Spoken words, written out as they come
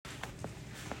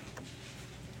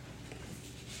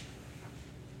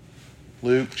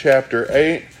Luke chapter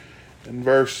 8 and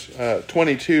verse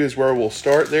 22 is where we'll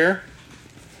start there.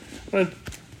 I'm going to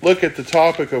look at the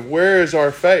topic of where is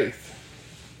our faith.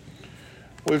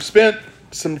 We've spent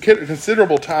some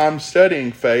considerable time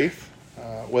studying faith,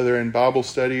 whether in Bible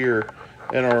study or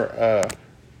in our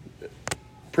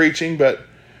preaching, but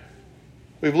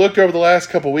we've looked over the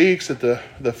last couple weeks at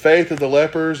the faith of the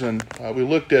lepers, and we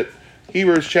looked at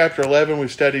Hebrews chapter 11. We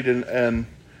studied in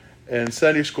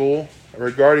Sunday school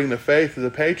regarding the faith of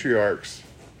the patriarchs.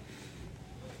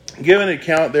 Given an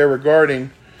account there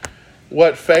regarding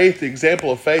what faith, the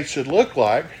example of faith should look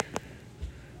like,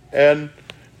 and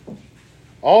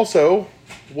also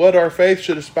what our faith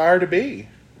should aspire to be,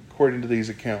 according to these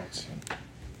accounts.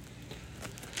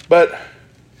 But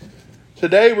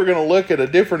today we're going to look at a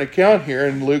different account here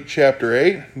in Luke chapter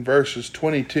 8, verses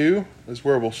 22 is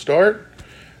where we'll start.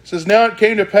 It says, "Now it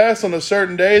came to pass on a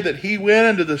certain day that he went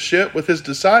into the ship with his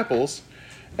disciples,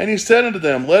 and he said unto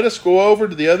them, Let us go over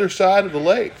to the other side of the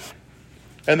lake.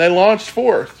 And they launched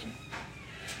forth.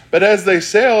 But as they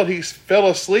sailed, he fell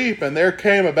asleep, and there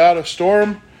came about a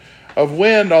storm of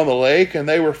wind on the lake, and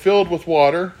they were filled with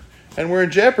water, and were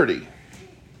in jeopardy.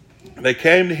 They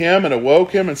came to him and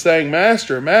awoke him, and saying,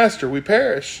 Master, Master, we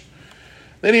perish.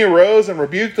 Then he arose and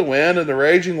rebuked the wind and the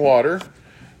raging water,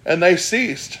 and they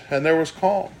ceased, and there was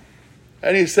calm.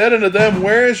 And he said unto them,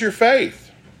 Where is your faith?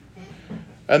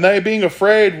 And they, being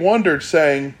afraid, wondered,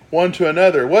 saying one to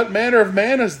another, What manner of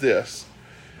man is this?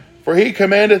 For he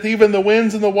commandeth even the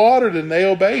winds and the water, and they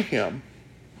obey him.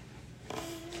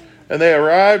 And they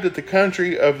arrived at the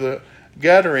country of the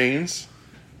Gadarenes,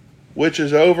 which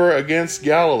is over against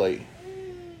Galilee."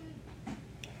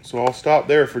 So I'll stop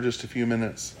there for just a few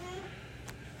minutes.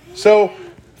 So,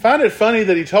 I find it funny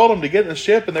that he told them to get in the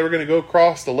ship and they were going to go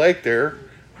across the lake there.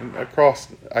 Across,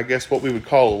 I guess, what we would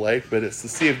call a lake, but it's the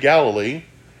Sea of Galilee.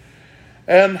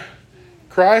 And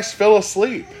Christ fell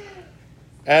asleep.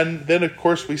 And then, of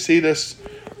course, we see this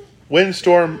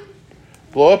windstorm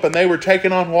blow up, and they were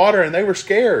taking on water, and they were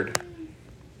scared.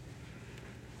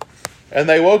 And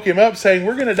they woke him up saying,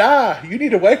 We're going to die. You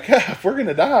need to wake up. We're going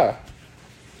to die.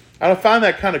 I find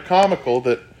that kind of comical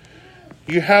that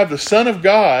you have the Son of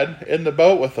God in the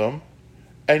boat with them,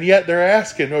 and yet they're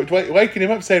waking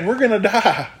him up saying, We're going to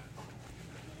die.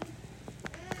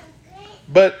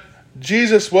 But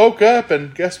Jesus woke up,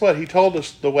 and guess what? He told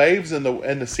us the waves and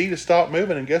the sea to stop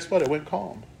moving, and guess what? It went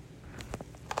calm.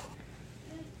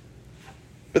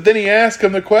 But then he asked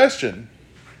him the question,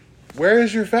 Where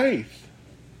is your faith?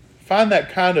 I find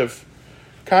that kind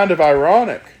of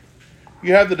ironic.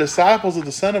 You have the disciples of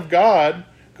the Son of God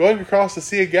going across the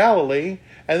Sea of Galilee,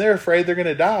 and they're afraid they're going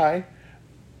to die,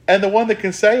 and the one that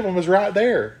can save them is right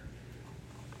there.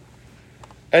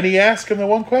 And he asked them the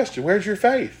one question, Where's your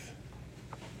faith?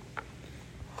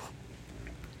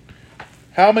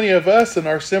 How many of us in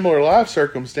our similar life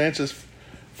circumstances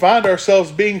find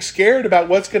ourselves being scared about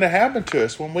what's going to happen to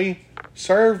us when we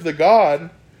serve the God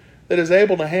that is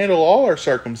able to handle all our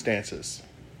circumstances?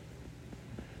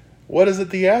 What is it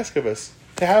that he asks of us?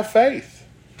 To have faith.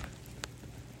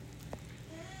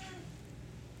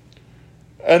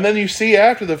 And then you see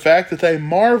after the fact that they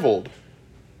marveled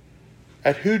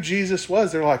at who Jesus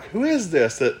was. They're like, Who is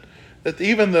this? That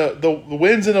even the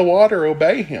winds and the water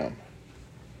obey him.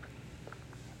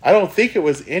 I don't think it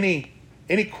was any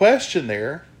question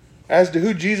there as to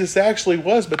who Jesus actually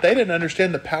was, but they didn't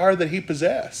understand the power that he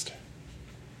possessed.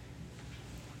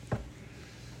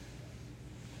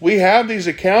 We have these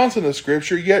accounts in the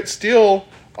Scripture, yet still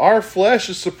our flesh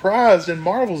is surprised and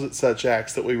marvels at such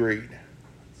acts that we read.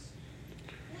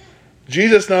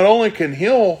 Jesus not only can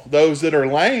heal those that are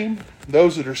lame,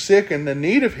 those that are sick and in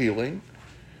need of healing,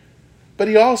 but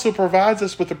he also provides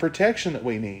us with the protection that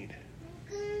we need.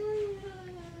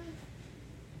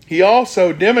 He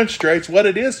also demonstrates what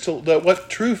it is what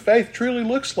true faith truly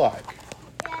looks like.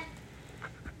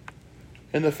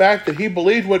 And the fact that he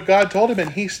believed what God told him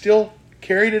and he still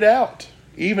carried it out,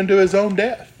 even to his own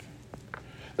death.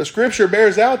 The Scripture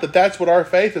bears out that that's what our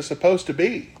faith is supposed to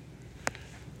be.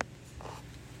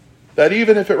 That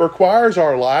even if it requires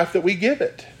our life, that we give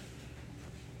it.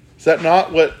 Is that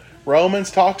not what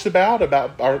Romans talks about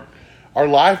our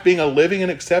life being a living and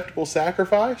acceptable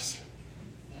sacrifice?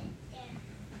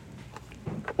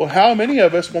 Well, how many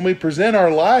of us, when we present our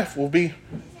life, will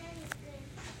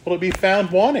it be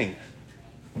found wanting?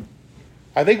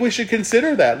 I think we should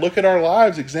consider that. Look at our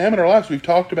lives, examine our lives. We've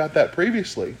talked about that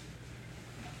previously.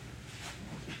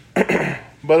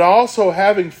 But also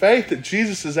having faith that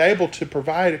Jesus is able to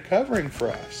provide a covering for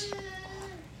us.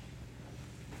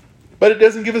 But it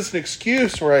doesn't give us an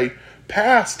excuse or a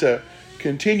pass to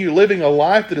continue living a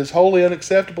life that is wholly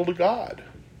unacceptable to God.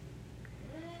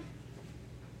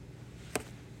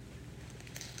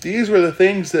 These were the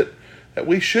things that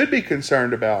we should be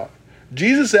concerned about.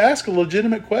 Jesus asked a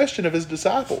legitimate question of his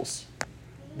disciples.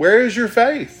 Where is your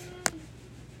faith?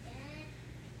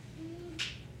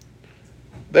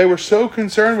 They were so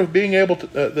concerned with being able to,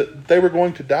 that they were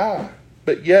going to die,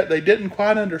 but yet they didn't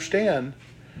quite understand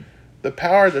the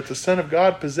power that the Son of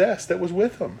God possessed that was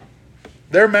with them.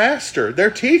 Their master,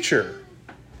 their teacher.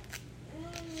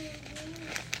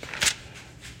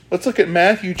 Let's look at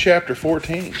Matthew chapter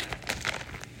 14.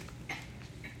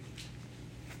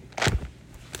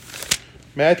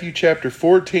 Matthew chapter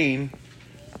 14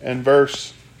 and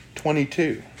verse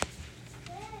 22.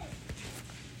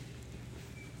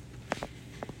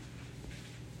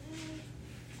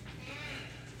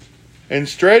 And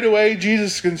straightway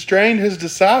Jesus constrained his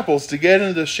disciples to get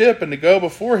into the ship and to go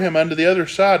before him unto the other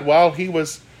side while he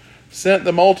was sent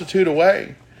the multitude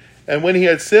away. And when he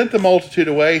had sent the multitude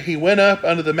away, he went up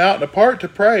unto the mountain apart to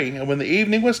pray. And when the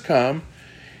evening was come,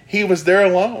 he was there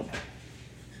alone.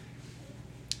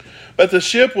 But the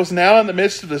ship was now in the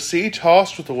midst of the sea,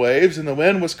 tossed with the waves, and the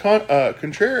wind was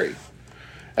contrary.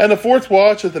 And the fourth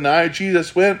watch of the night,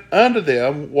 Jesus went unto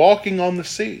them, walking on the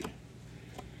sea.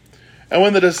 And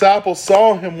when the disciples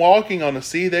saw him walking on the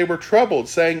sea, they were troubled,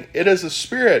 saying, It is a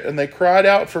spirit, and they cried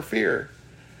out for fear.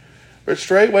 But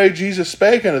straightway Jesus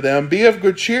spake unto them, Be of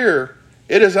good cheer,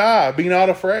 it is I, be not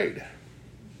afraid.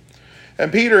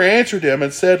 And Peter answered him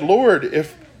and said, Lord,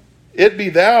 if it be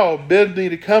thou, bid me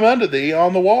to come unto thee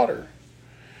on the water.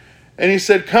 And he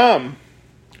said, Come.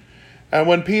 And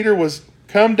when Peter was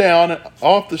come down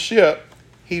off the ship,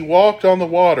 he walked on the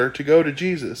water to go to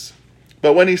Jesus.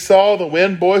 But when he saw the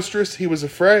wind boisterous, he was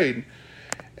afraid.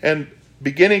 And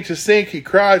beginning to sink, he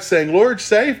cried, saying, Lord,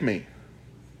 save me.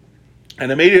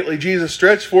 And immediately Jesus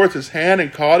stretched forth his hand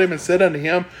and caught him and said unto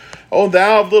him, O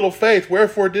thou of little faith,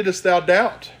 wherefore didst thou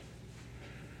doubt?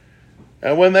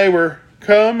 And when they were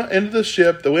come into the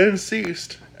ship, the wind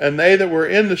ceased, and they that were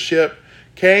in the ship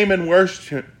came and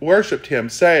worshipped him,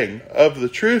 saying, Of the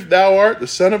truth thou art the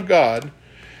Son of God.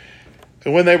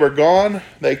 And when they were gone,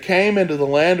 they came into the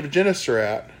land of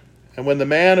Gennesaret. And when the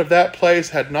man of that place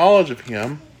had knowledge of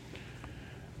him,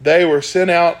 they were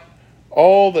sent out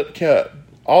all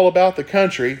about the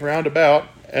country round about,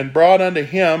 and brought unto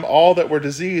him all that were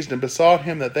diseased, and besought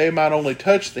him that they might only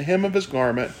touch the hem of his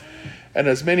garment. And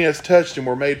as many as touched him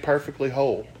were made perfectly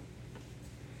whole.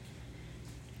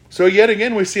 So yet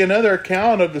again we see another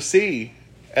account of the sea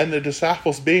and the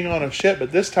disciples being on a ship,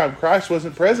 but this time Christ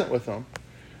wasn't present with them,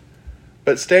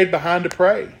 but stayed behind to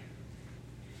pray.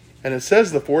 And it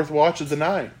says the fourth watch of the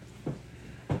night,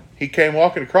 he came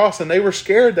walking across, and they were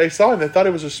scared. They saw him. They thought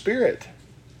it was a spirit.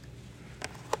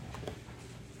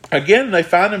 Again, they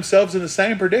find themselves in the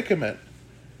same predicament.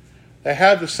 They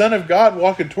have the Son of God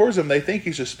walking towards them. They think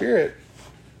he's a spirit.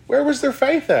 Where was their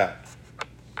faith at?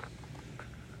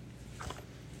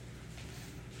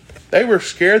 They were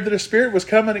scared that a spirit was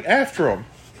coming after them.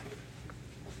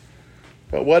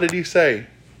 But what did he say?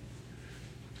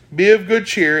 Be of good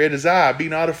cheer, it is I, be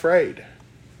not afraid.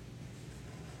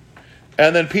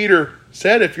 And then Peter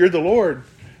said, If you're the Lord,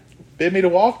 bid me to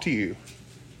walk to you.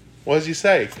 What does he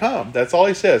say? Come. That's all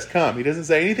he says, come. He doesn't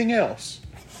say anything else.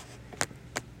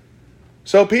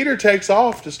 So Peter takes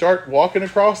off to start walking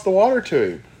across the water to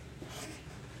him.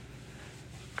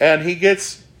 And he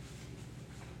gets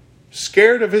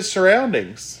scared of his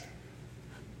surroundings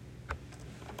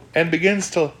and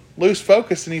begins to lose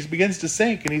focus, and he begins to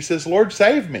sink, and he says, Lord,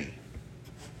 save me.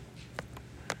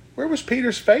 Where was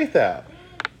Peter's faith at?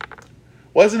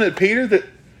 Wasn't it Peter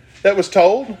that was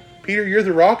told, Peter, you're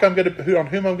the rock on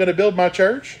whom I'm going to build my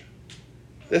church?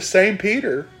 This same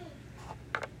Peter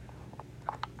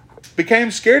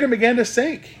became scared and began to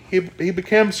sink. He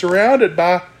became surrounded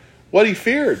by what he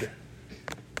feared.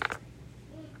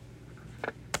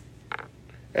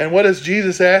 And what does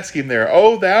Jesus ask him there?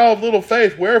 O thou of little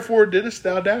faith, wherefore didst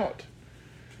thou doubt?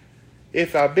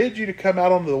 If I bid you to come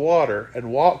out onto the water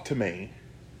and walk to me,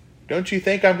 don't you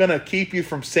think I'm going to keep you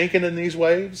from sinking in these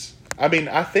waves? I mean,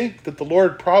 I think that the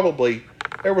Lord probably,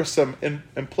 there was some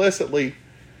implicitly,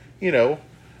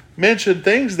 mentioned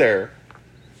things there.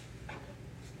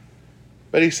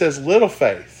 But he says, little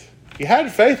faith. You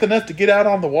had faith enough to get out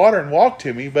on the water and walk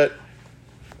to me, but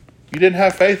you didn't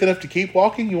have faith enough to keep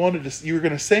walking? You were going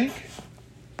to sink?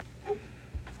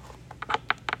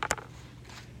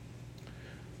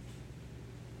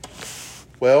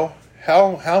 Well,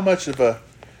 how much of a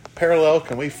parallel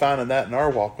can we find in that in our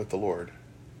walk with the Lord?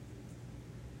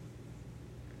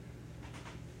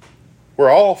 We're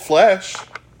all flesh.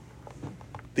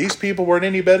 These people weren't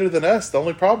any better than us. The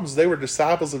only problem is they were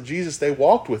disciples of Jesus. They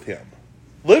walked with him.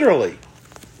 Literally.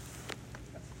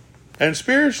 And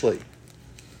spiritually.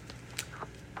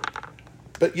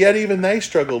 But yet even they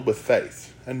struggled with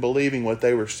faith and believing what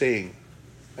they were seeing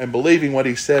and believing what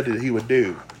he said that he would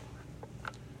do.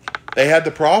 They had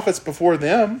the prophets before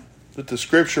them that the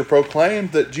scripture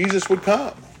proclaimed that Jesus would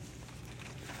come.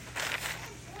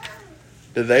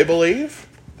 Did they believe?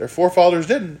 Their forefathers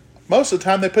didn't. Most of the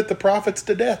time they put the prophets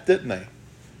to death, didn't they?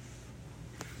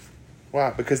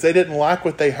 Why? Because they didn't like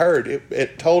what they heard.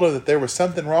 It told them that there was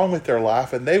something wrong with their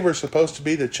life and they were supposed to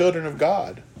be the children of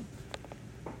God.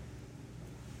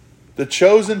 The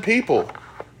chosen people.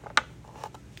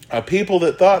 A people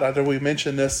that thought, I know we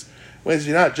mentioned this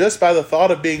Wednesday night, just by the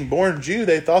thought of being born Jew,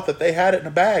 they thought that they had it in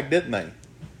a bag, didn't they?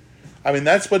 I mean,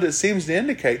 that's what it seems to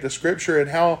indicate, the scripture, and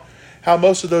how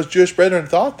most of those Jewish brethren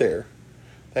thought there.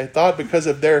 They thought because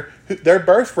of their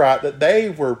birthright that they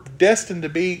were destined to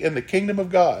be in the kingdom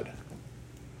of God.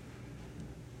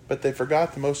 But they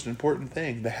forgot the most important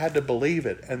thing. They had to believe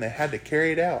it and they had to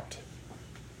carry it out.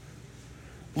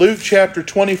 Luke chapter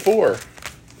 24.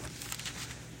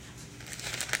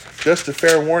 Just a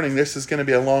fair warning, this is going to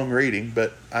be a long reading,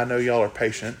 but I know y'all are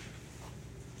patient.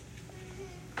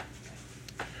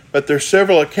 But there's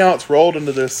several accounts rolled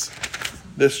into this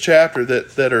chapter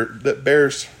that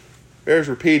bears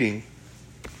repeating.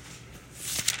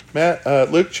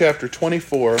 Luke chapter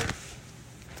 24,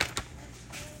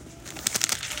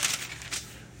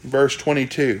 verse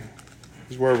 22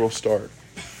 is where we'll start.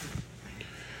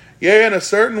 Yea, and a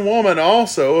certain woman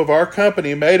also of our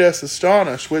company made us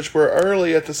astonished, which were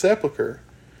early at the sepulchre.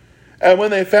 And when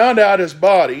they found not his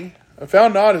body,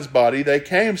 they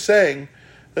came saying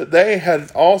that they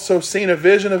had also seen a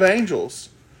vision of angels,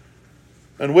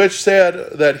 and which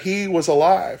said that he was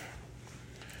alive.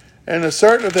 And a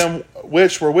certain of them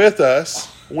which were with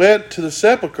us went to the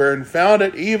sepulchre and found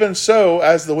it even so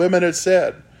as the women had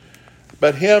said,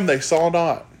 but him they saw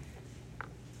not.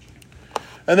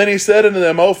 And then he said unto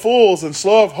them, O fools, and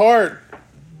slow of heart,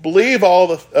 believe all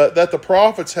that the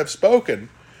prophets have spoken.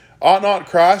 Ought not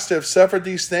Christ to have suffered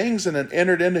these things and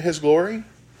entered into his glory?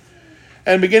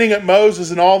 And beginning at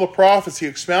Moses and all the prophets, he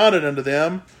expounded unto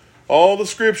them all the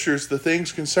scriptures, the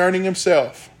things concerning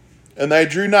himself. And they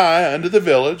drew nigh unto the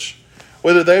village,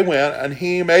 whither they went, and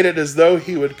he made it as though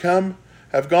he would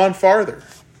have gone farther.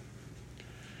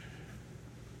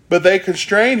 But they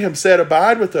constrained him, said,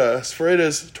 Abide with us, for it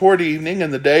is toward evening,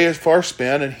 and the day is far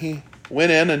spent. And he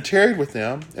went in and tarried with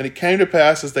them. And it came to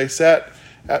pass, as they sat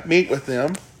at meat with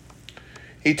them,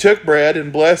 he took bread,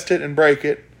 and blessed it, and brake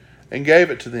it, and gave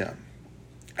it to them.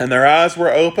 And their eyes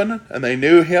were open, and they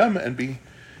knew him, and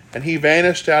he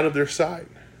vanished out of their sight.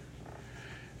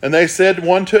 And they said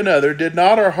one to another, Did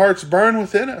not our hearts burn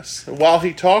within us, while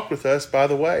he talked with us by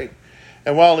the way,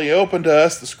 and while he opened to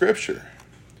us the scripture?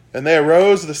 And they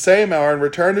arose the same hour and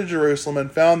returned to Jerusalem, and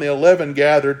found the 11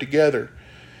 gathered together,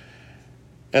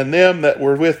 and them that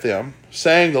were with them,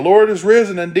 saying, The Lord is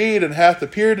risen indeed, and hath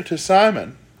appeared to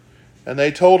Simon. And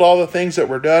they told all the things that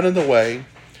were done in the way,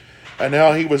 and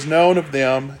how he was known of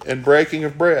them in breaking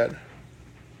of bread.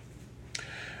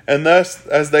 And thus,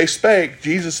 as they spake,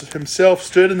 Jesus himself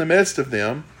stood in the midst of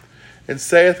them, and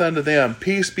saith unto them,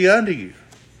 Peace be unto you.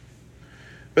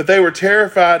 But they were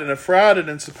terrified and affrighted,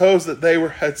 and supposed that they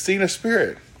had seen a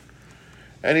spirit.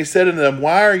 And he said unto them,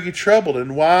 Why are you troubled,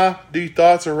 and why do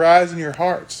thoughts arise in your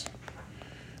hearts?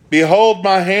 Behold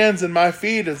my hands and my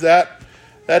feet, as that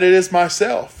it is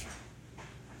myself.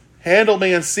 Handle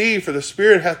me and see, for the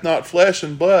spirit hath not flesh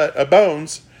and blood,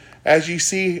 bones, as ye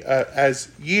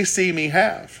see me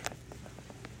have.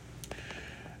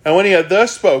 And when he had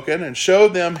thus spoken, and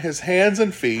showed them his hands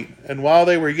and feet, and while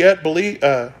they were yet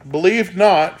believed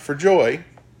not for joy,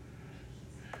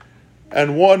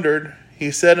 and wondered, he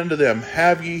said unto them,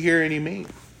 Have ye here any meat?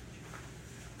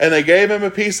 And they gave him a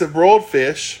piece of broiled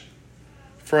fish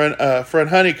for an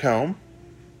honeycomb,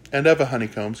 and of a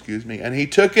honeycomb, and he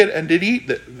took it and did eat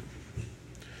it.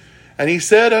 And he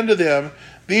said unto them,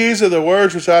 These are the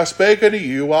words which I spake unto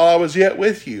you while I was yet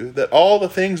with you, that all the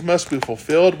things must be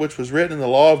fulfilled which was written in the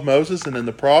law of Moses, and in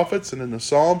the prophets, and in the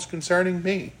Psalms concerning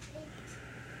me.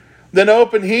 Then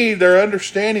opened he their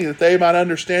understanding, that they might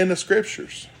understand the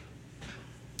scriptures.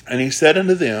 And he said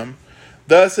unto them,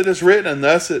 Thus it is written, and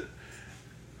thus it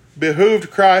behooved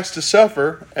Christ to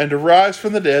suffer, and to rise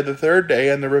from the dead the third day,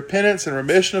 and the repentance and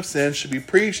remission of sins should be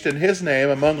preached in his name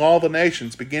among all the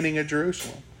nations, beginning at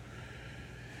Jerusalem.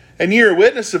 And ye are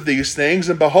witness of these things,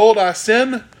 and behold, I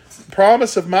send the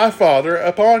promise of my Father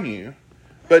upon you.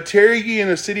 But tarry ye in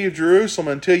the city of Jerusalem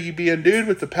until ye be endued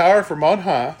with the power from on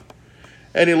high.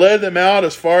 And he led them out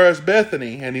as far as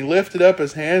Bethany, and he lifted up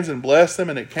his hands and blessed them.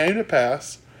 And it came to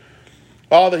pass,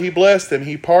 while that he blessed them,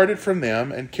 he parted from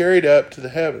them and carried up to the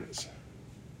heavens.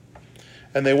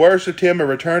 And they worshipped him and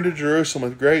returned to Jerusalem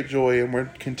with great joy and were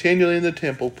continually in the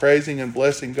temple praising and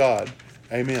blessing God.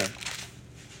 Amen.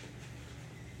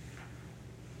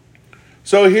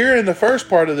 So here in the first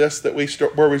part of this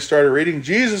where we started reading,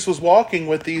 Jesus was walking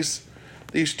with these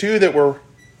two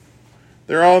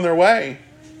they're on their way.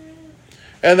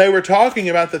 And they were talking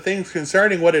about the things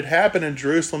concerning what had happened in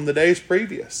Jerusalem the days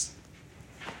previous.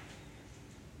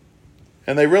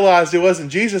 And they realized it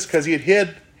wasn't Jesus because he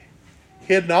had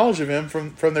hid knowledge of him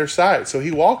from their sight. So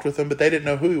he walked with them, but they didn't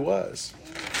know who he was.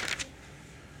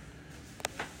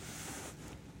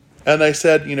 And they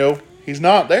said, he's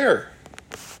not there.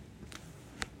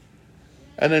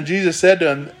 And then Jesus said to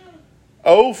them,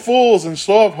 O fools and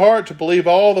slow of heart to believe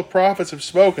all the prophets have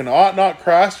spoken. Ought not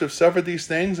Christ to have suffered these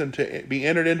things and to be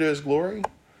entered into his glory?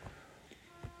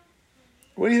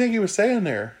 What do you think he was saying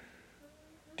there?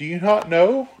 Do you not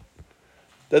know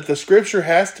that the scripture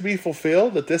has to be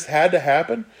fulfilled, that this had to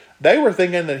happen? They were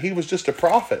thinking that he was just a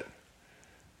prophet.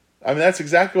 I mean, that's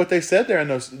exactly what they said there in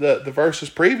the verses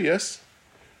previous.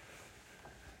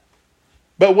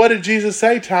 But what did Jesus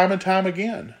say time and time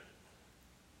again?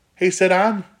 He said,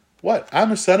 I'm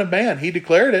a son of man. He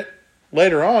declared it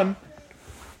later on.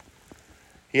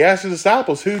 He asked his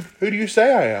disciples, who do you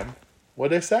say I am? What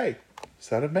did they say?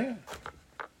 Son of man.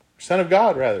 Son of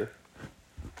God, rather.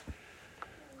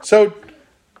 So,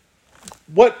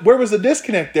 where was the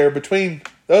disconnect there between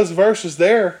those verses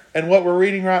there and what we're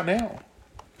reading right now?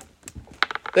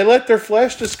 They let their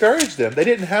flesh discourage them. They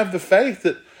didn't have the faith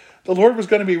that the Lord was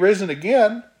going to be risen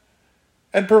again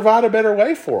and provide a better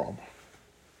way for them.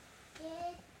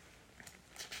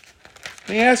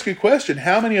 Let me ask you a question.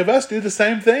 How many of us do the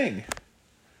same thing?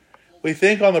 We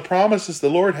think on the promises the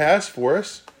Lord has for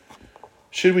us.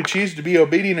 Should we choose to be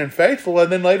obedient and faithful? And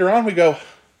then later on we go,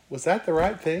 was that the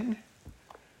right thing?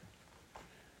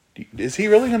 Is he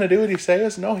really going to do what he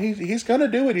says? No, he's going to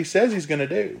do what he says he's going to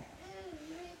do.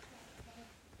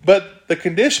 But the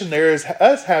condition there is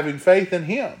us having faith in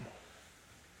him.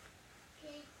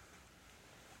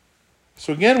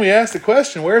 So again, we ask the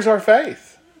question, where's our faith?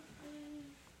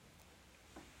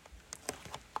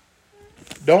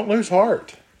 Don't lose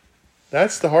heart.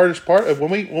 That's the hardest part of when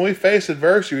we face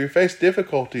adversity, we face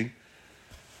difficulty.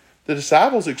 The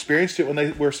disciples experienced it when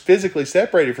they were physically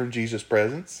separated from Jesus'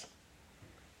 presence.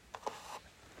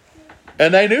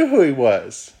 And they knew who he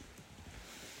was.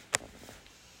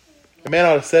 The man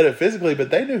ought to have said it physically,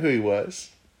 but they knew who he was.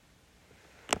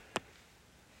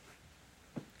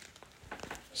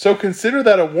 So consider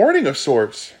that a warning of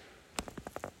sorts.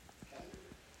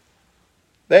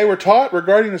 They were taught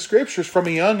regarding the scriptures from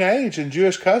a young age in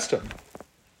Jewish custom.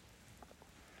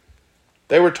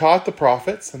 They were taught the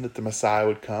prophets and that the Messiah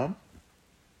would come.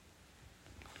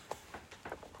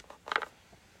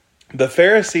 The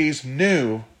Pharisees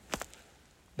knew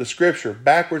the scripture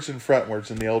backwards and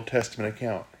frontwards in the Old Testament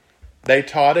account. They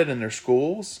taught it in their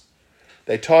schools.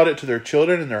 They taught it to their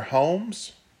children in their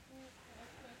homes.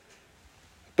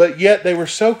 But yet they were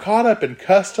so caught up in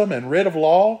custom and writ of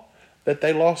law that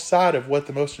they lost sight of what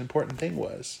the most important thing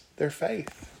was, their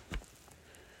faith.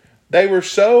 They were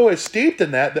so steeped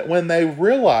in that when they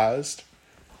realized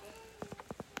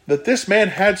that this man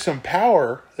had some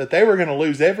power, that they were going to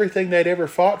lose everything they'd ever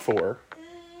fought for,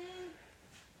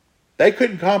 they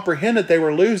couldn't comprehend that they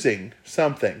were losing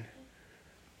something.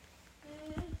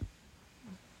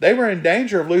 They were in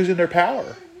danger of losing their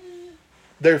power,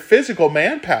 their physical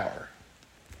manpower.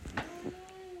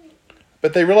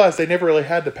 But they realized they never really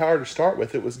had the power to start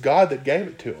with. It was God that gave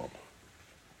it to them.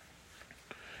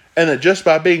 And that just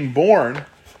by being born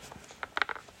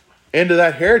into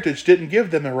that heritage didn't give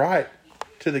them the right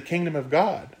to the kingdom of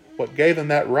God. What gave them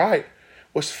that right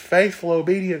was faithful,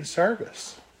 obedient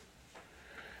service.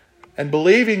 And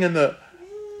believing in the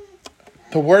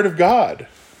Word of God.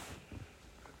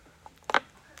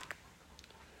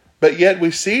 But yet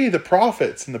we see the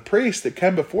prophets and the priests that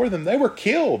come before them, they were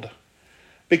killed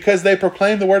because they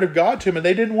proclaimed the Word of God to them and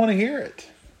they didn't want to hear it.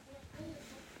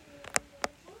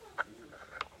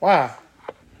 Why?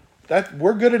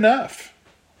 We're good enough.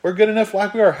 We're good enough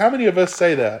like we are. How many of us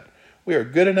say that? We are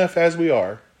good enough as we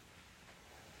are.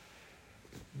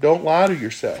 Don't lie to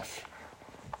yourself.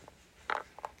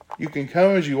 You can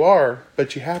come as you are,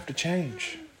 but you have to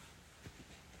change.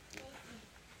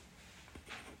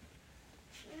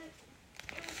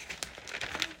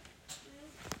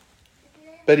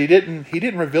 But he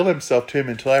didn't reveal himself to him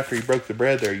until after he broke the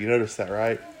bread there. You notice that,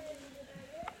 right?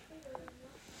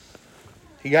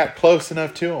 He got close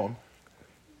enough to him.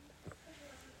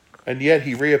 And yet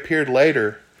he reappeared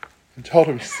later and told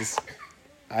him, he says,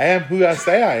 I am who I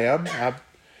say I am.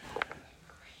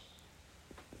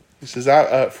 He says,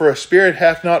 "For a spirit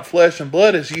hath not flesh and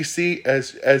blood, as ye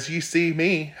see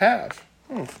me have."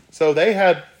 So they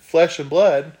had flesh and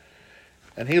blood,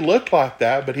 and he looked like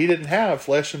that, but he didn't have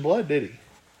flesh and blood, did he?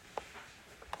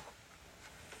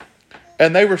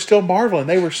 And they were still marveling.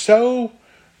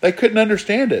 They couldn't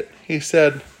understand it. He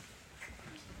said,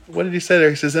 what did he say there?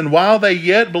 He says, "And while they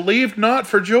yet believed not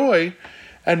for joy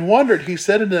and wondered, he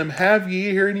said unto them, Have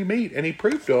ye here any meat?" And he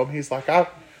proved to them. He's like,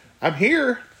 I'm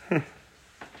here.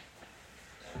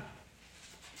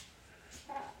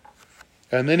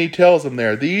 And then he tells them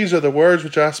there, "These are the words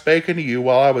which I spake unto you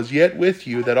while I was yet with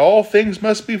you, that all things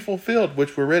must be fulfilled,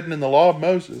 which were written in the law of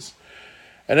Moses,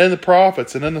 and in the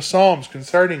prophets, and in the Psalms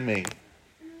concerning me."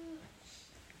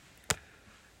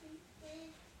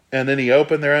 And then he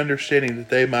opened their understanding that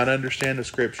they might understand the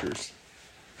Scriptures.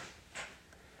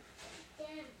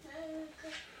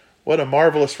 What a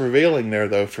marvelous revealing there,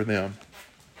 though, for them.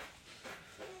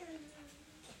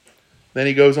 Then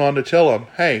he goes on to tell them,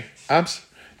 hey,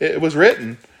 it was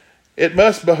written, it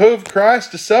must behoove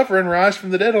Christ to suffer and rise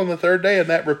from the dead on the third day, and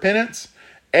that repentance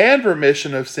and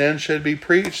remission of sins should be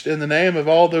preached in the name of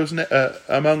all those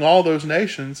among all those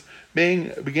nations,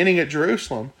 beginning at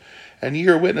Jerusalem. And ye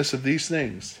are witness of these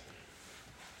things.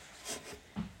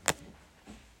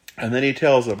 And then he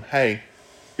tells them, hey,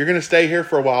 you're going to stay here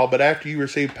for a while, but after you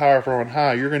receive power from on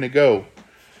high, you're going to go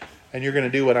and you're going to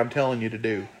do what I'm telling you to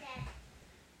do.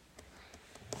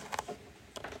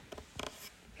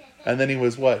 And then he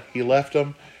was what? He left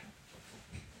them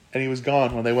and he was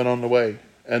gone when they went on the way.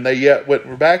 And they yet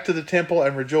went back to the temple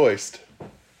and rejoiced.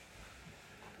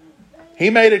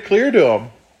 He made it clear to them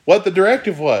what the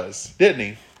directive was, didn't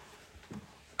he?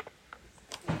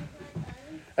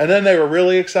 And then they were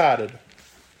really excited.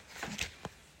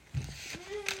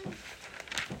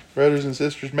 Brothers and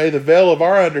sisters, may the veil of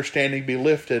our understanding be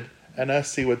lifted and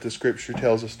us see what the Scripture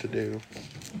tells us to do.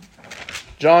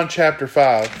 John chapter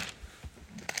 5.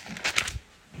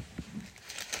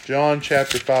 John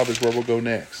chapter 5 is where we'll go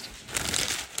next.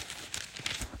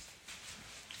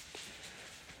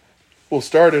 We'll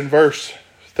start in verse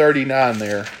 39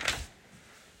 there.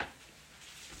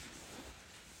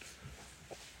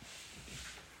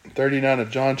 .39 of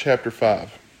John chapter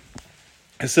 5.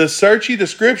 It says, "Search ye the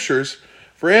Scriptures,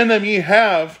 for in them ye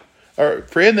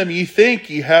think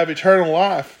ye have eternal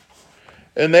life,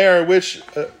 and they are which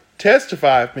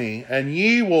testify of me, and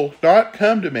ye will not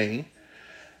come to me,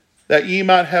 that ye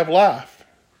might have life.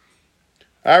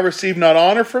 I receive not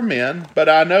honor from men, but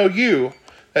I know you,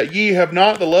 that ye have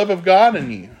not the love of God in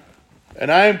you.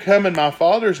 And I am come in my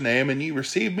Father's name, and ye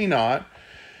receive me not.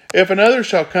 If another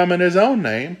shall come in his own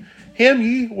name, him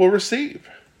ye will receive.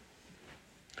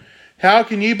 How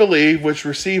can ye believe which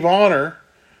receive honor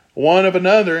one of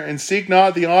another, and seek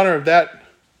not the honor of that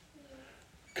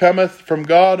cometh from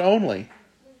God only?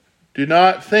 Do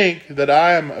not think that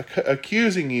I am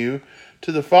accusing you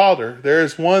to the Father. There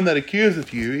is one that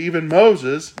accuseth you, even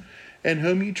Moses, in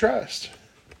whom ye trust.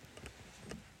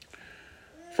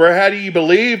 For had ye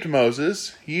believed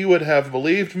Moses, ye would have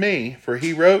believed me, for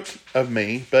he wrote of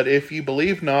me. But if ye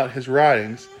believe not his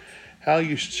writings, how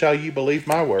shall ye believe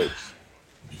my words?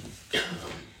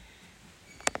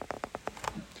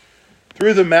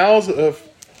 Through the mouths of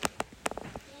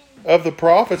the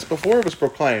prophets before it was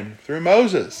proclaimed, through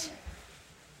Moses.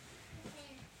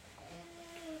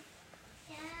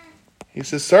 He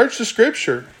says, search the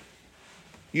Scripture.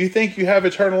 You think you have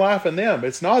eternal life in them.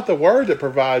 It's not the Word that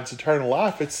provides eternal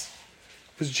life. It's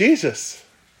Jesus.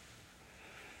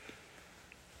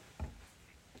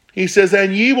 He says,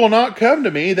 and ye will not come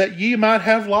to me that ye might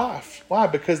have life. Why?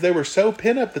 Because they were so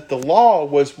pent up that the law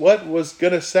was what was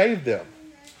going to save them.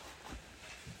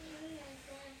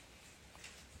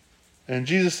 And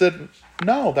Jesus said,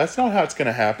 no, that's not how it's going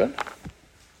to happen.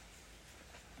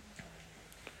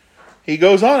 He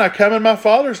goes on, I come in my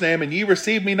Father's name, and ye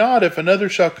receive me not. If another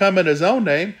shall come in his own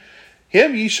name,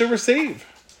 him ye shall receive.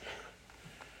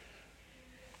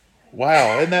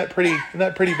 Wow, isn't that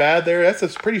pretty bad there? That's a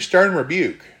pretty stern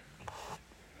rebuke.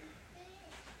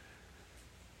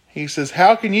 He says,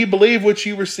 how can ye believe which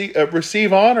you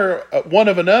receive honor one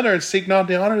of another, and seek not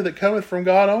the honor that cometh from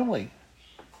God only?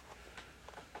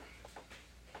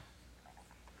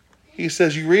 He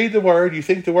says, you read the Word, you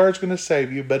think the Word's going to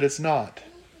save you, but it's not.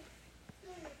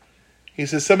 He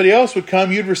says, somebody else would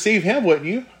come, you'd receive him, wouldn't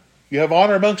you? You have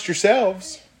honor amongst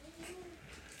yourselves.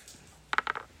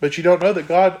 But you don't know that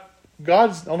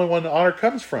God's the only one the honor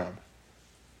comes from.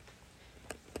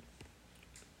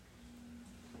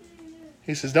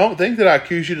 He says, don't think that I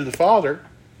accuse you to the Father.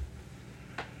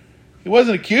 He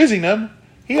wasn't accusing them.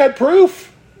 He had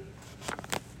proof.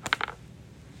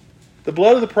 The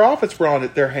blood of the prophets were on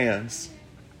their hands.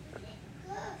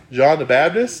 John the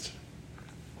Baptist?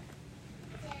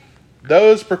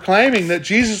 Those proclaiming that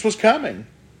Jesus was coming.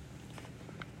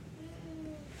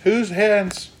 Whose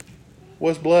hands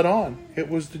was blood on? It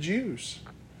was the Jews.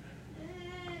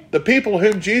 The people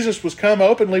whom Jesus was come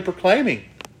openly proclaiming.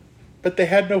 But they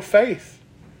had no faith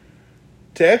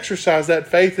to exercise that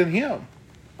faith in Him.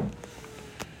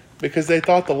 Because they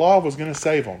thought the law was going to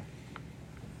save them.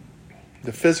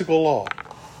 The physical law.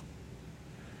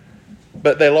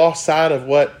 But they lost sight of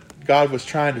what God was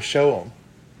trying to show them.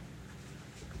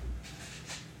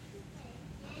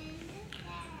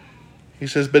 He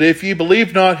says, but if ye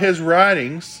believe not his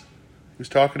writings, he's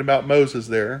talking about Moses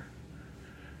there,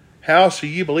 how shall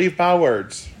ye believe my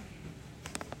words?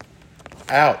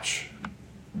 Ouch.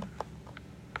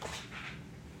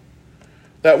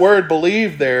 That word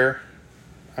believe there,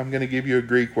 I'm going to give you a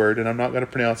Greek word, and I'm not going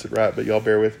to pronounce it right, but y'all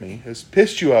bear with me. It's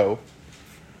pistuo,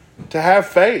 to have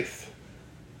faith.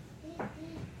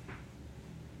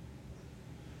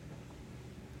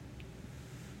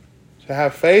 To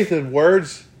have faith in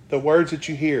words, the words that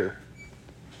you hear.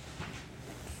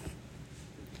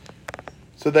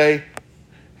 So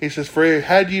he says, for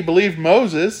had ye believed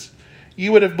Moses,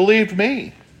 you would have believed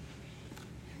me.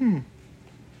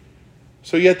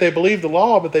 So yet they believed the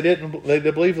law, but they didn't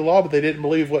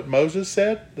believe what Moses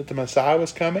said, that the Messiah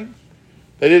was coming.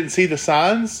 They didn't see the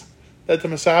signs that the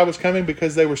Messiah was coming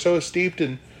because they were so steeped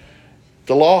in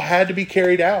the law had to be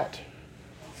carried out.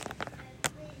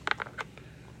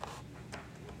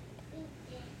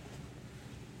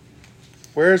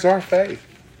 Where is our faith?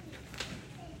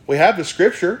 We have the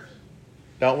Scripture,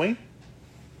 don't we?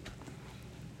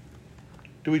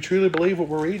 Do we truly believe what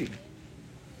we're reading?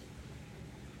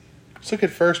 Let's look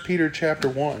at 1 Peter chapter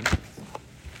 1.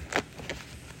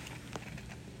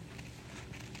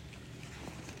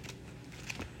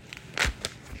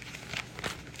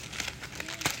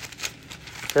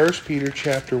 First Peter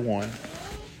chapter 1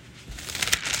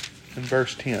 and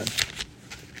verse 10.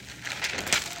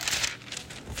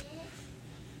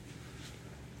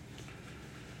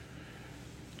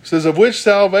 It says, of which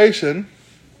salvation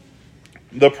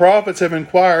the prophets have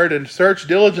inquired and searched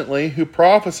diligently, who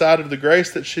prophesied of the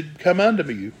grace that should come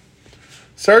unto you.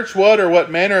 Search what or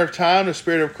what manner of time the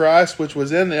Spirit of Christ which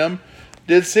was in them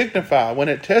did signify, when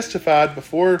it testified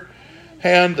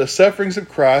beforehand the sufferings of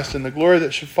Christ and the glory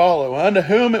that should follow, unto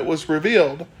whom it was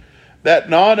revealed, that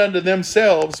not unto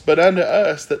themselves, but unto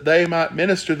us, that they might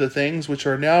minister the things which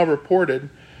are now reported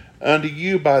unto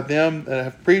you by them that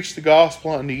have preached the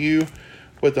gospel unto you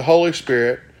with the Holy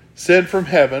Spirit, sent from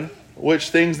heaven, which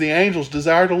things the angels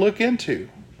desire to look into.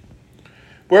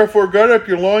 Wherefore gird up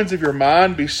your loins of your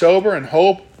mind, be sober, and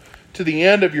hope to the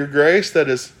end of your grace that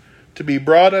is to be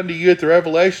brought unto you at the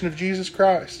revelation of Jesus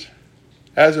Christ.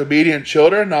 As obedient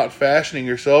children, not fashioning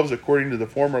yourselves according to the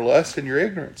former lust in your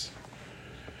ignorance.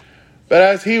 But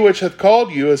as he which hath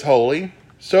called you is holy,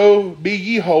 so be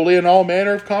ye holy in all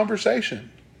manner of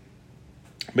conversation.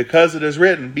 Because it is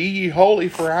written, be ye holy,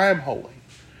 for I am holy.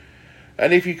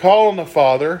 And if ye call on the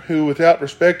Father, who without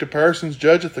respect of persons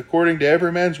judgeth according to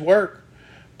every man's work,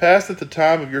 passeth the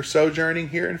time of your sojourning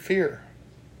here in fear.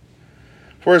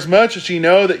 For as much as ye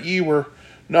know that ye were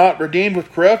not redeemed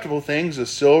with corruptible things,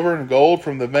 as silver and gold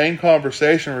from the vain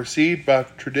conversation received by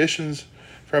traditions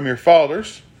from your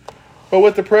fathers, but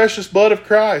with the precious blood of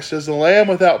Christ, as the Lamb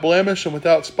without blemish and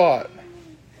without spot,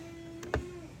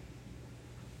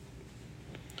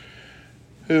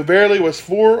 who verily was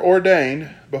foreordained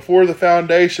before the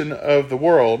foundation of the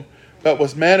world, but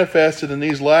was manifested in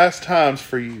these last times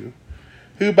for you,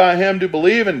 who by him do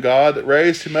believe in God, that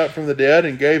raised him up from the dead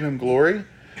and gave him glory,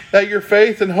 that your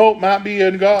faith and hope might be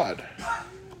in God.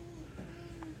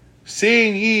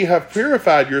 Seeing ye have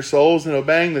purified your souls in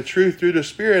obeying the truth through the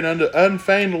Spirit unto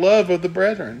unfeigned love of the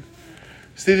brethren.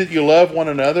 See that you love one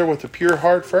another with a pure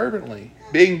heart fervently,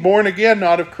 being born again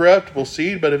not of corruptible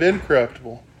seed, but of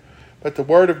incorruptible, but the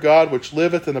word of God which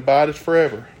liveth and abideth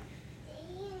forever.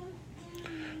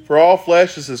 For all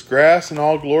flesh is as grass, and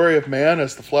all glory of man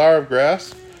as the flower of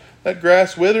grass. That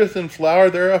grass withereth, and flower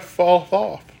thereof falleth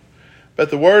off. But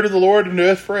the word of the Lord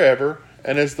endureth forever,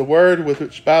 and is the word with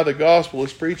which by the gospel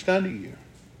is preached unto you.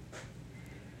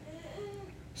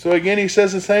 So again he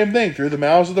says the same thing. Through the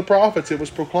mouths of the prophets it was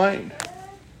proclaimed.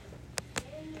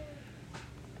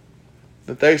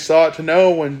 That they sought to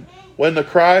know when the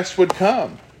Christ would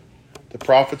come. The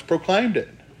prophets proclaimed it.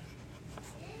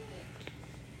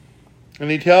 And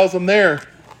he tells them there,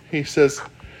 he says,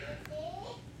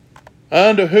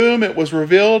 unto whom it was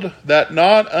revealed that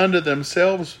not unto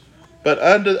themselves, but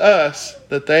unto us,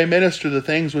 that they minister the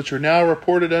things which are now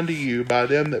reported unto you by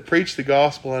them that preach the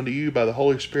gospel unto you by the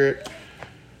Holy Spirit,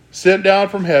 sent down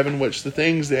from heaven, which the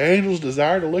things the angels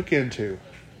desire to look into.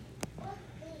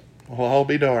 Well, I'll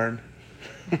be darned.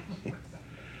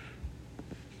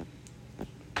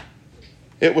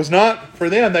 It was not for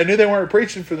them. They knew they weren't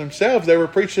preaching for themselves. They were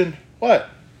preaching what?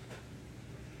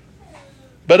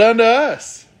 But unto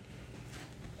us.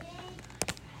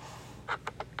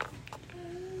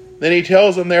 Then he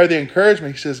tells them there the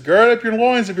encouragement. He says, gird up your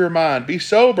loins of your mind. Be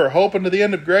sober, hope unto the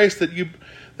end of grace that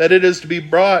it is to be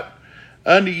brought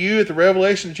unto you at the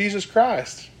revelation of Jesus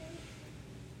Christ.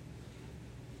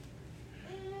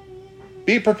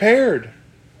 Be prepared.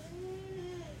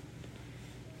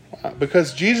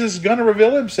 Because Jesus is going to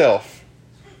reveal himself.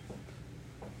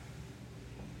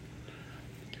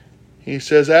 He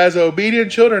says, as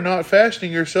obedient children, not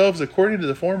fashioning yourselves according to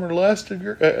the former lust of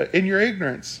in your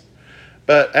ignorance.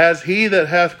 But as he that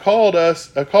hath called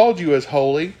you as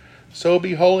holy, so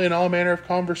be holy in all manner of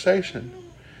conversation.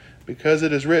 Because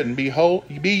it is written, be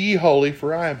ye holy,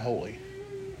 for I am holy.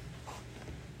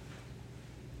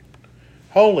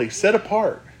 Holy, set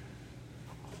apart.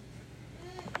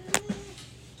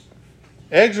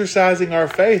 Exercising our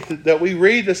faith, that we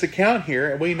read this account here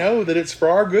and we know that it's for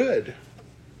our good.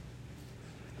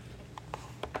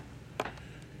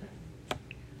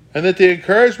 And that the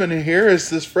encouragement here is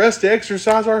this for us to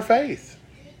exercise our faith.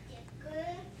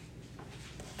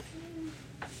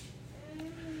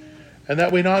 And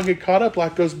that we not get caught up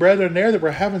like those brethren there that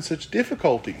were having such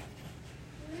difficulty.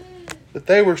 That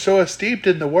they were so steeped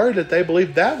in the Word that they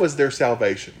believed that was their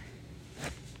salvation.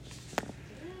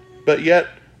 But yet,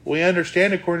 we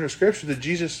understand according to Scripture that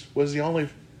Jesus was the only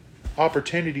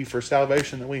opportunity for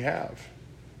salvation that we have.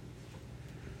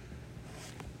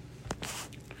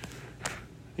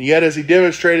 And yet, as he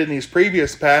demonstrated in these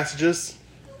previous passages,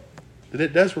 that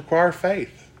it does require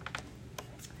faith.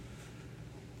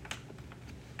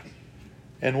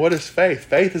 And what is faith?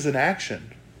 Faith is an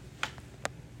action.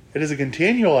 It is a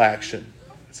continual action.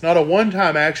 It's not a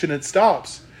one-time action, it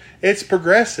stops. It's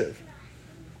progressive.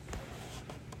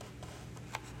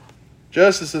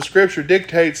 Just as the Scripture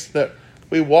dictates that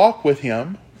we walk with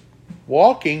Him,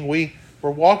 we're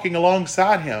walking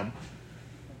alongside Him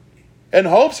in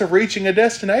hopes of reaching a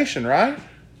destination, right?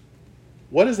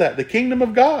 What is that? The kingdom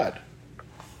of God.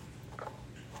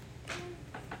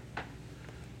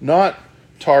 Not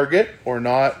Target or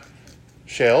not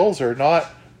Shells or not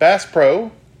Bass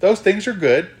Pro. Those things are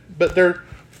good, but they're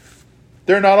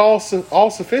not all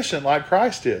sufficient like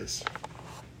Christ is.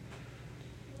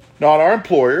 Not our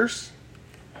employers.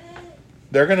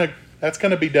 That's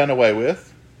going to be done away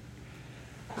with.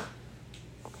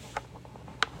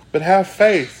 But have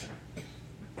faith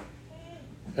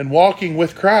and walking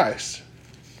with Christ.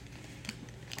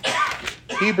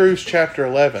 Hebrews chapter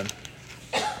 11.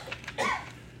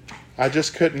 I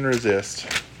just couldn't resist.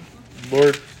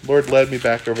 Lord led me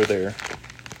back over there.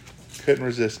 Couldn't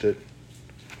resist it.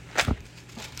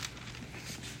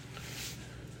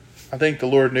 I think the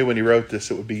Lord knew when He wrote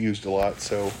this it would be used a lot,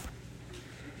 so.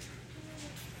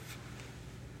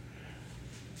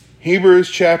 Hebrews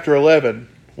chapter 11.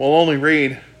 We'll only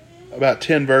read about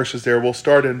 10 verses there. We'll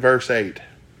start in verse 8.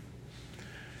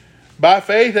 By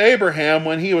faith Abraham,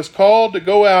 when he was called to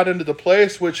go out into the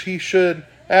place which he should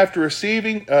after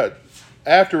receive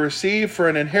for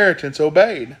an inheritance,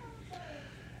 obeyed.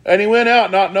 And he went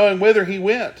out not knowing whither he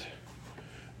went.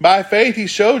 By faith he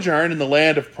sojourned in the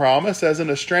land of promise, as in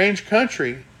a strange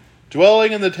country,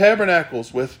 dwelling in the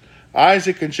tabernacles with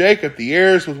Isaac and Jacob, the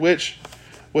heirs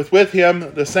with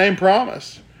him the same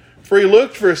promise. For he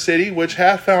looked for a city which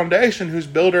hath foundation, whose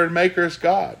builder and maker is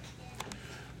God.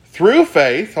 Through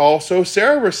faith also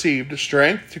Sarah received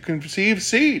strength to conceive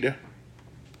seed,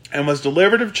 and was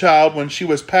delivered of child when she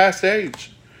was past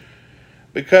age,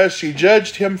 because she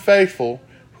judged him faithful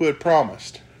who had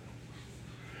promised.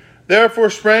 Therefore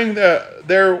sprang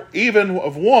there even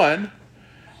of one,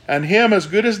 and him as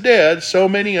good as dead, so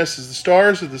many as the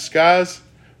stars of the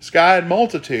sky in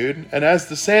multitude, and as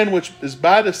the sand which is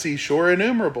by the seashore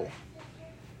innumerable.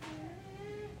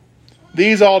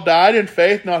 These all died in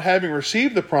faith, not having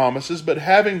received the promises, but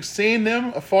having seen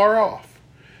them afar off,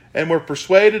 and were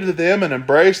persuaded of them, and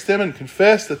embraced them, and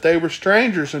confessed that they were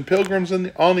strangers and pilgrims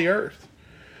on the earth.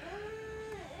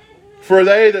 For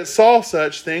they that saw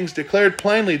such things declared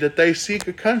plainly that they seek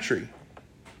a country.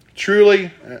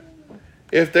 Truly,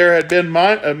 if there had been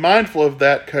mindful of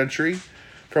that country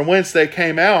from whence they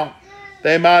came out,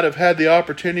 they might have had the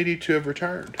opportunity to have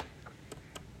returned.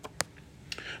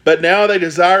 But now they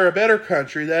desire a better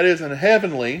country, that is, an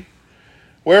heavenly.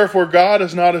 Wherefore God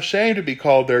is not ashamed to be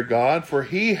called their God, for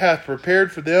He hath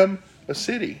prepared for them a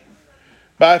city.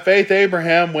 By faith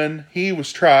Abraham, when he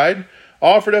was tried,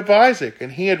 offered up Isaac,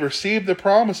 and he had received the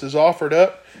promises, offered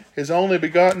up his only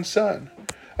begotten son,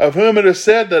 of whom it is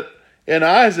said that in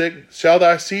Isaac shall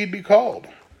thy seed be called,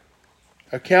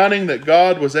 accounting that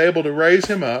God was able to raise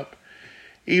him up,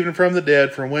 even from the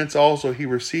dead, from whence also he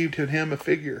received in him a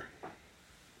figure.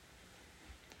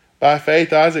 By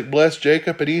faith Isaac blessed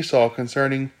Jacob and Esau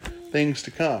concerning things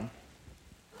to come.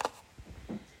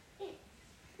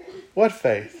 What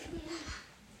faith?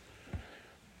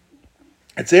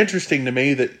 It's interesting to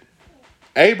me that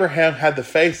Abraham had the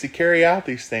faith to carry out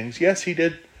these things. Yes, he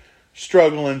did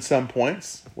struggle in some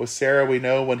points. With Sarah, we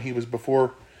know when he was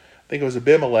before, I think it was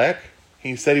Abimelech,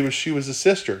 he said she was his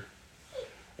sister.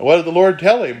 And what did the Lord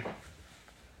tell him?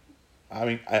 I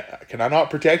mean, can I not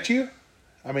protect you?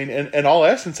 I mean, in all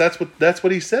essence, that's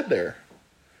what he said there.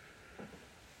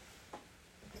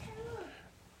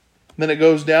 Then it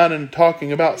goes down and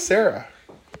talking about Sarah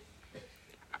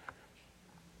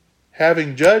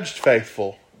having judged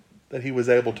faithful that he was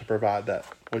able to provide that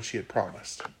which he had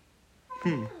promised.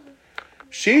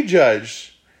 She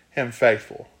judged him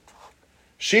faithful.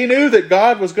 She knew that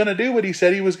God was going to do what he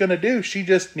said he was going to do. She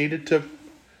just needed to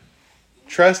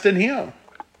trust in him.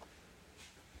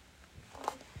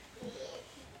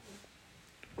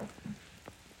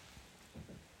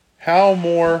 How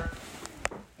more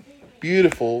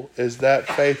beautiful is that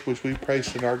faith which we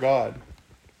place in our God,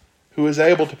 who is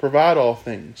able to provide all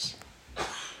things.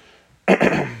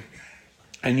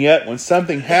 And yet, when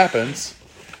something happens,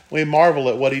 we marvel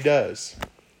at what he does.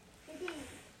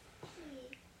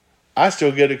 I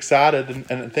still get excited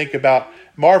and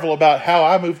marvel about how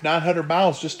I moved 900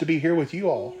 miles just to be here with you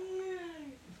all.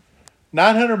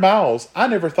 900 miles. I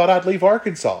never thought I'd leave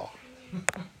Arkansas.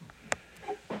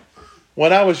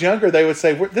 When I was younger, they would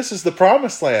say, this is the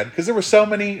promised land, because there were so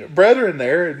many brethren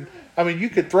there. And I mean, you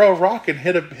could throw a rock and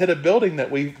hit a building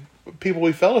that people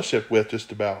we fellowship with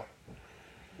just about.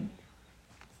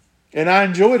 And I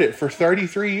enjoyed it for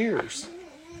 33 years,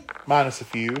 minus a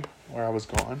few where I was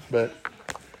gone. But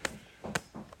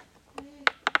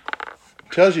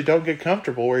it tells you don't get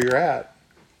comfortable where you're at,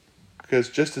 because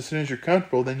just as soon as you're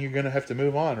comfortable, then you're going to have to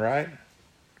move on, right?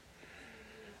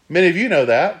 Many of you know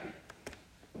that.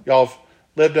 Y'all have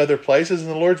lived other places and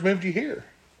the Lord's moved you here.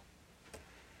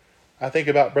 I think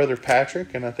about Brother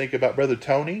Patrick, and I think about Brother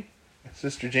Tony,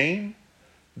 Sister Jean,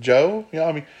 Joe.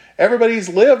 Everybody's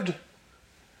lived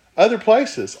other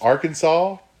places.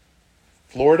 Arkansas,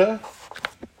 Florida,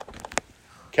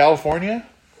 California.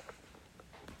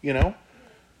 Did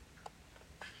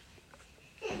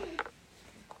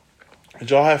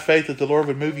y'all have faith that the Lord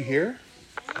would move you here?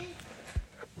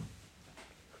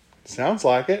 Sounds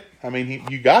like it. I mean,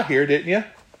 you got here, didn't you?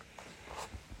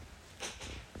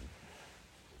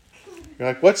 You're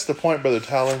like, what's the point, Brother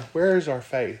Tyler? Where is our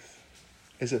faith?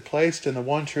 Is it placed in the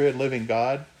one true and living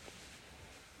God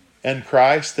and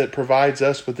Christ that provides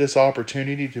us with this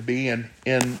opportunity to be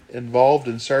involved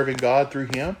in serving God through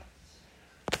him?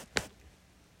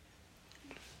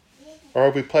 Or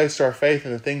have we placed our faith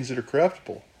in the things that are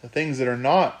corruptible, the things that are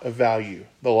not of value?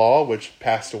 The law, which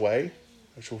passed away,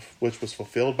 which was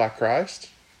fulfilled by Christ,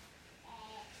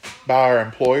 by our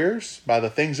employers, by the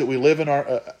things that we live in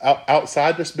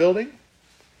outside this building?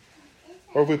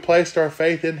 Or have we placed our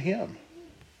faith in him,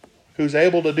 who's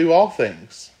able to do all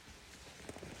things,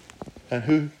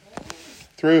 and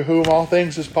through whom all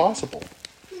things is possible?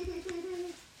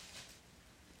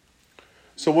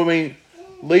 So when we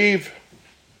leave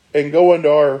and go into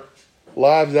our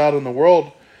lives out in the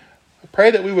world, I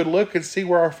pray that we would look and see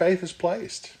where our faith is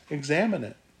placed. Examine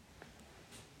it.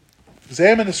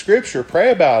 Examine the Scripture.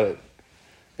 Pray about it.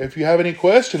 If you have any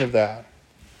question of that.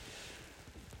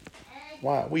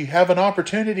 Why? We have an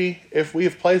opportunity, if we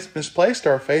have misplaced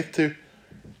our faith,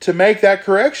 to make that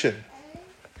correction.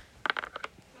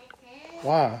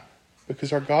 Why?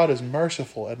 Because our God is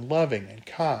merciful and loving and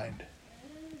kind.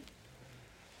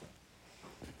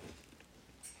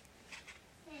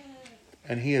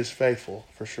 And he is faithful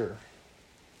for sure.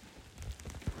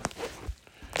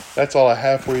 That's all I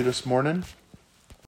have for you this morning.